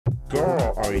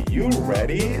Girl, are you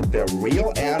ready? The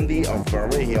real Andy of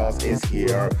Beverly Hills is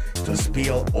here to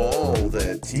spill all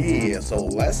the tea. So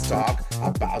let's talk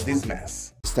about this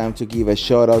mess. It's time to give a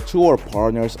shout out to our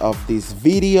partners of this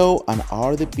video and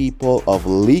are the people of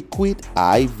Liquid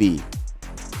IV.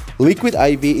 Liquid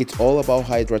IV, it's all about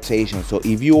hydration. So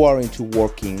if you are into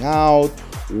working out,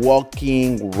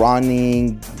 walking,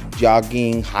 running,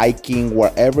 jogging, hiking,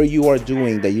 whatever you are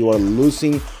doing that you are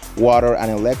losing water and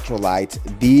electrolytes,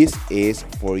 this is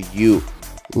for you.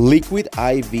 Liquid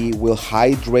IV will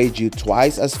hydrate you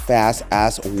twice as fast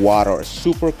as water.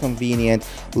 Super convenient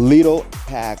little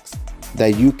packs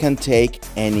that you can take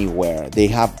anywhere. They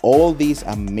have all these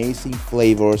amazing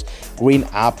flavors: green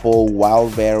apple,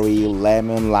 wild berry,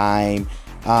 lemon, lime.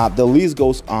 The list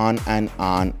goes on and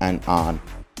on and on.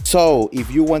 So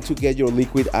if you want to get your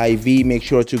Liquid IV, make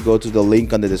sure to go to the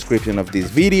link on the description of this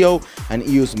video and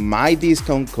use my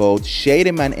discount code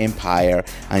ShadymanEmpire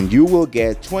and you will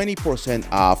get 20%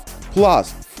 off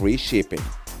plus free shipping.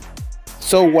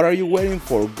 So what are you waiting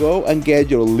for? Go and get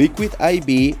your Liquid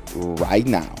IV right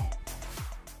now.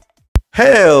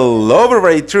 Hello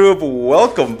Beverly Troop,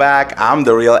 welcome back. I'm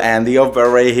the real Andy of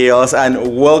Beverly Hills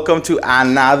and welcome to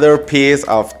another piece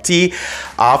of tea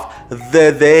of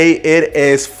the day. It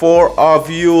is 4 of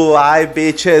you live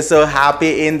bitches, so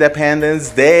happy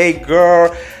Independence Day,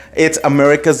 girl. It's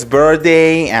America's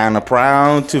birthday and I'm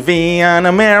proud to be an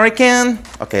American.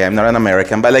 Okay, I'm not an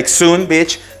American, but like soon,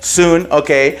 bitch, soon,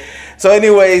 okay. So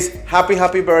anyways,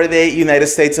 happy birthday, United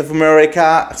States of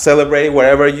America. Celebrate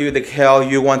wherever the hell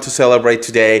you want to celebrate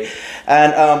today.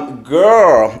 And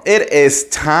girl, it is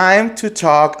time to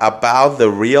talk about the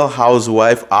Real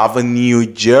Housewife of New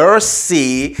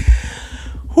Jersey.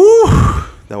 Whew,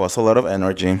 that was a lot of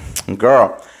energy.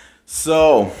 Girl,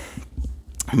 so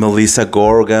Melissa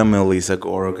Gorga,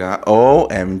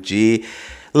 OMG.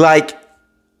 Like,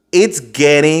 it's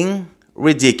getting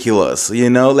ridiculous, you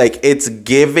know, like it's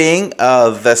giving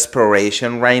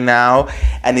desperation right now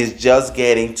and it's just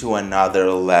getting to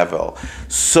another level.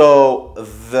 So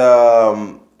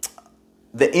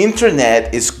the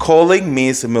internet is calling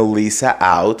Miss Melissa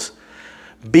out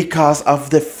because of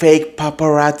the fake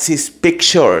paparazzi's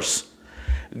pictures.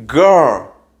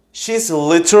 Girl, she's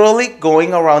literally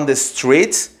going around the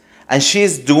streets and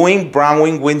she's doing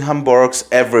Browning with hamburgers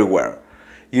everywhere.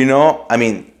 You know, I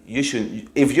mean, you should,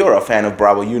 if you're a fan of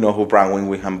Bravo, you know who Browning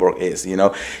with Hamburg is, you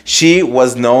know. She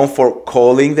was known for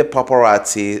calling the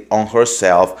paparazzi on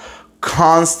herself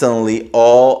constantly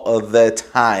all of the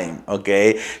time,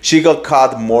 okay? She got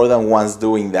caught more than once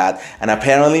doing that. And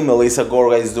apparently Melissa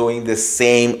Gorga is doing the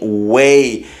same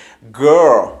way.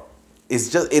 Girl, it's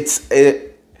just, it's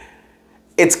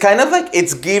kind of like,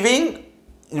 it's giving.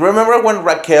 Remember when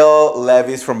Raquel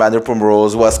Leviss from Vanderpump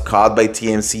Rules was caught by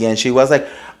TMZ and she was like,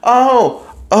 oh,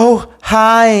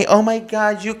 hi, oh my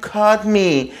God, you caught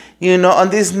me, you know, on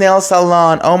this nail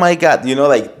salon, oh my God, you know,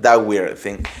 like that weird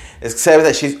thing. Except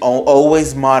that she's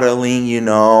always modeling, you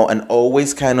know, and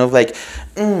always kind of like,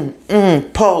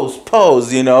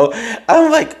 pose, you know.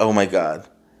 I'm like, oh my God,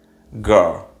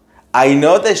 girl. I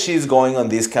know that she's going on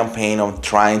this campaign of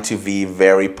trying to be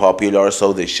very popular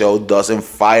so the show doesn't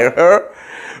fire her,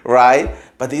 right?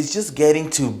 But it's just getting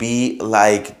to be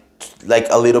like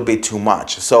a little bit too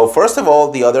much. So first of all,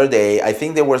 the other day, I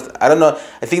think they were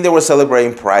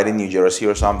celebrating Pride in New Jersey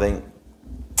or something.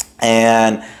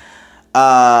 And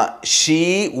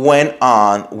she went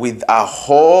on with a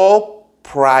whole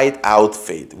Pride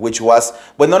outfit, which was,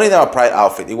 but not even a Pride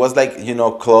outfit. It was like, you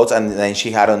know, clothes, and then she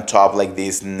had on top like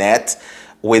this net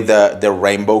with the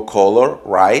rainbow color,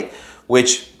 right?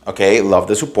 Which, okay, love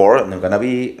the support. I'm not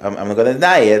gonna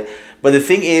deny it. But the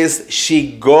thing is,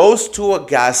 she goes to a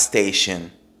gas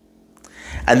station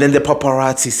and then the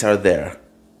paparazzis are there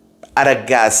at a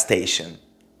gas station.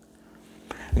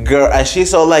 Girl, and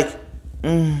she's all like,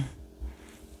 you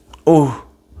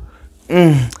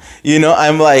know,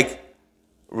 I'm like,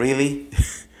 really?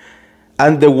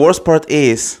 And the worst part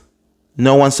is,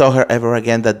 no one saw her ever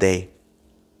again that day.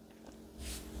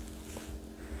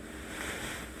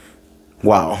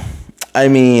 Wow. I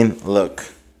mean, look.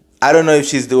 I don't know if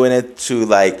she's doing it to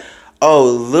like, oh,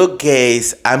 look,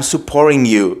 gays, I'm supporting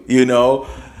you, you know,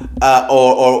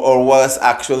 or was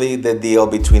actually the deal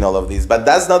between all of these. But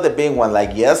that's not the big one.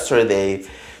 Like yesterday,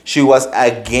 she was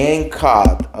again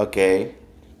caught, okay,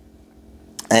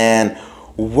 and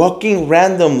walking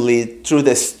randomly through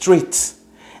the streets,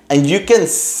 and you can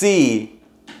see,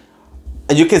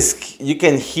 and you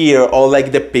can hear all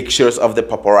like the pictures of the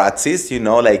paparazzis, you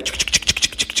know, like.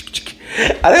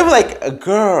 And I'm like,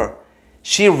 girl,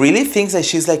 she really thinks that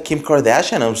she's like Kim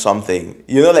Kardashian or something.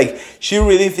 You know, like she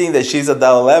really thinks that she's at that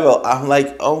level. I'm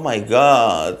like, oh my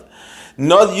God.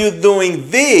 Not you doing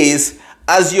this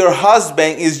as your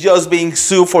husband is just being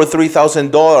sued for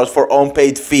 $3,000 for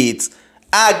unpaid fees.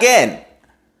 Again,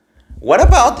 what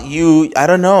about you, I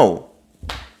don't know,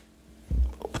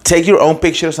 take your own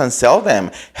pictures and sell them.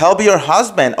 Help your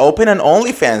husband, open an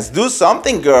OnlyFans, do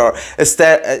something, girl,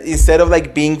 instead of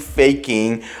like being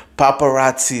faking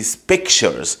paparazzi's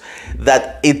pictures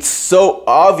that it's so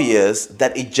obvious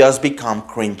that it just become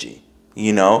cringy.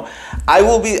 You know, I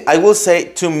will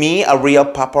say, to me, a real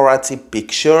paparazzi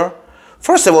picture,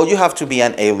 first of all, you have to be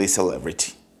an A-list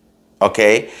celebrity,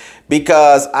 okay?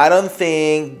 Because I don't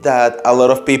think that a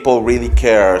lot of people really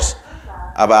cares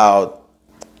about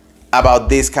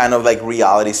this kind of like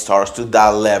reality stars to that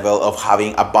level of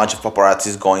having a bunch of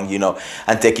paparazzis going, you know,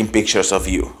 and taking pictures of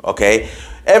you, okay?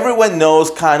 Everyone knows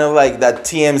kind of like that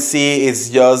TMZ is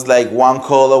just like one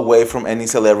call away from any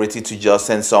celebrity to just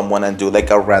send someone and do like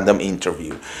a random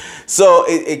interview. So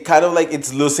it kind of like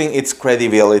it's losing its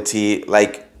credibility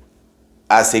like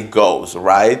as it goes,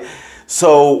 right?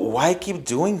 So why keep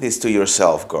doing this to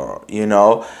yourself, girl, you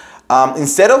know?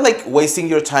 Instead of like wasting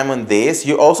your time on this,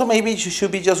 you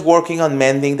should be just working on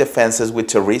mending the fences with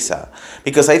Teresa,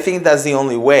 because I think that's the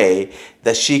only way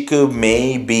that she could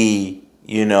maybe,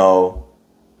 you know,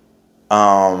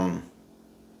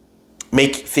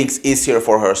 make things easier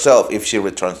for herself if she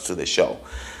returns to the show.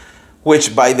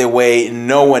 Which, by the way,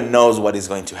 no one knows what is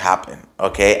going to happen,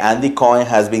 okay? Andy Cohen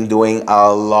has been doing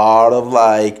a lot of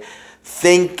like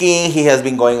thinking. He has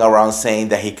been going around saying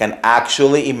that he can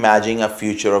actually imagine a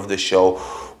future of the show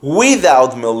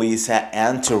without Melissa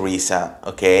and Teresa,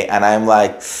 okay? And I'm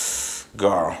like,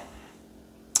 girl,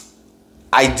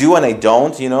 I do and I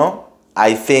don't, you know?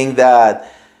 I think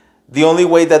that the only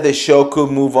way that the show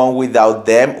could move on without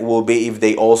them will be if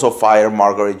they also fire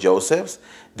Margaret Josephs,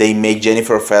 they make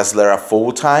Jennifer Fessler a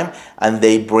full-time, and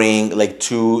they bring like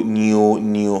two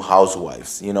new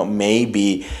housewives. You know,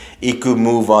 maybe it could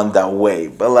move on that way.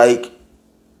 But like,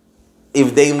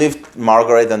 if they leave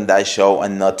Margaret on that show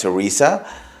and not Teresa,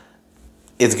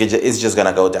 it's just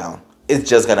gonna go down. It's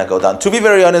just gonna go down. To be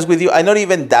very honest with you, I'm not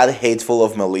even that hateful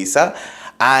of Melissa.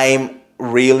 I'm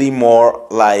really more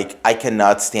like, I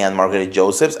cannot stand Margaret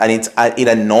Josephs, and it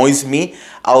annoys me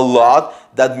a lot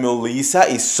that Melissa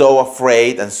is so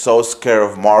afraid and so scared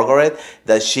of Margaret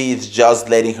that she is just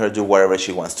letting her do whatever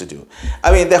she wants to do.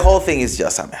 I mean, the whole thing is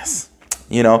just a mess,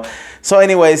 you know? So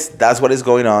anyways, that's what is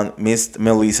going on. Miss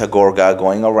Melissa Gorga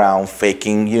going around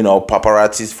faking, you know,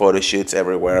 paparazzi's photo shoots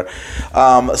everywhere.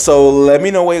 So let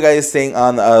me know what you guys think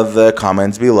on the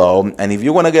comments below. And if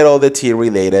you want to get all the tea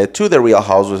related to the Real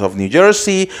Housewives of New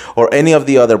Jersey or any of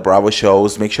the other Bravo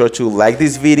shows, make sure to like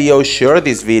this video, share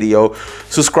this video,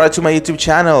 subscribe to my YouTube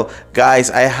channel. Guys,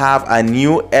 I have a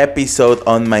new episode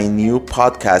on my new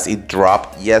podcast. It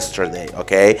dropped yesterday,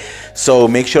 okay? So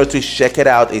make sure to check it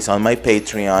out. It's on my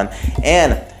Patreon.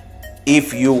 And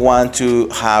if you want to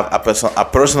have a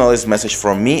personalized message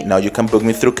from me, now you can book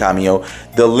me through Cameo.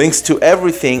 The links to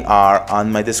everything are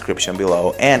on my description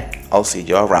below, and I'll see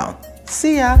you around.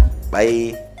 See ya.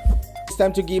 Bye. It's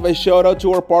time to give a shout out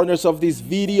to our partners of this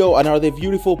video, and are the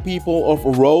beautiful people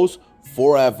of Rose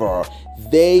Forever.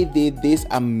 They did this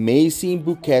amazing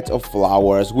bouquet of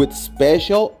flowers with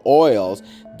special oils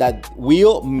that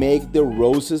will make the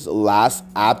roses last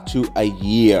up to a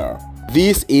year.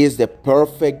 This is the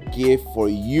perfect gift for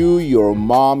you, your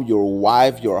mom, your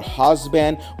wife, your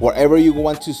husband, whatever you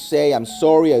want to say. I'm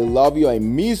sorry, I love you, I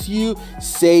miss you.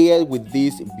 Say it with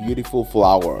these beautiful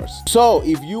flowers. So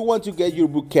if you want to get your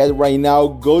bouquet right now,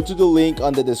 go to the link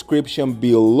on the description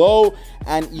below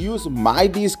and use my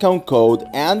discount code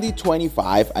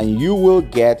Andy25 and you will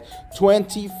get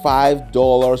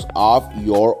 $25 off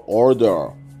your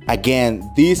order. Again,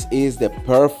 this is the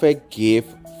perfect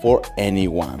gift for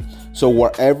anyone. So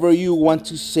whatever you want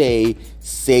to say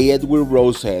it with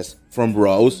roses from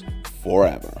Rose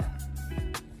Forever.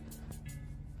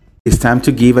 It's time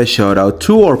to give a shout out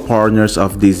to our partners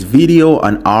of this video,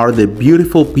 and are the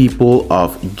beautiful people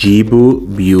of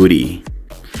YIBU Beauty.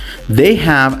 They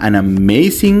have an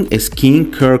amazing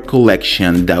skincare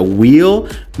collection that will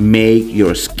make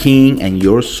your skin and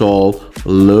your soul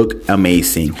look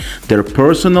amazing. Their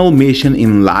personal mission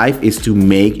in life is to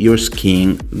make your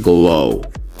skin glow.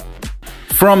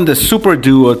 From the Super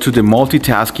Duo to the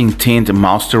Multitasking Tint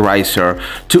Moisturizer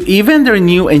to even their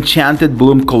new Enchanted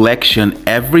Bloom collection,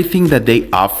 everything that they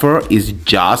offer is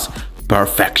just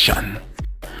perfection.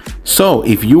 So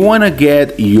if you want to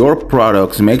get your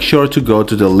products, make sure to go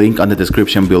to the link on the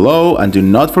description below, and do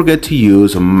not forget to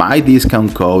use my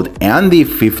discount code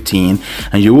Andy15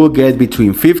 and you will get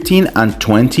between 15 and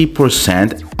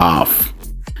 20% off.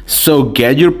 So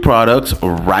get your products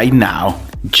right now.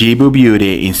 YIBU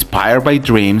Beauty, inspired by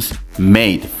dreams,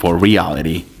 made for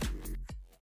reality.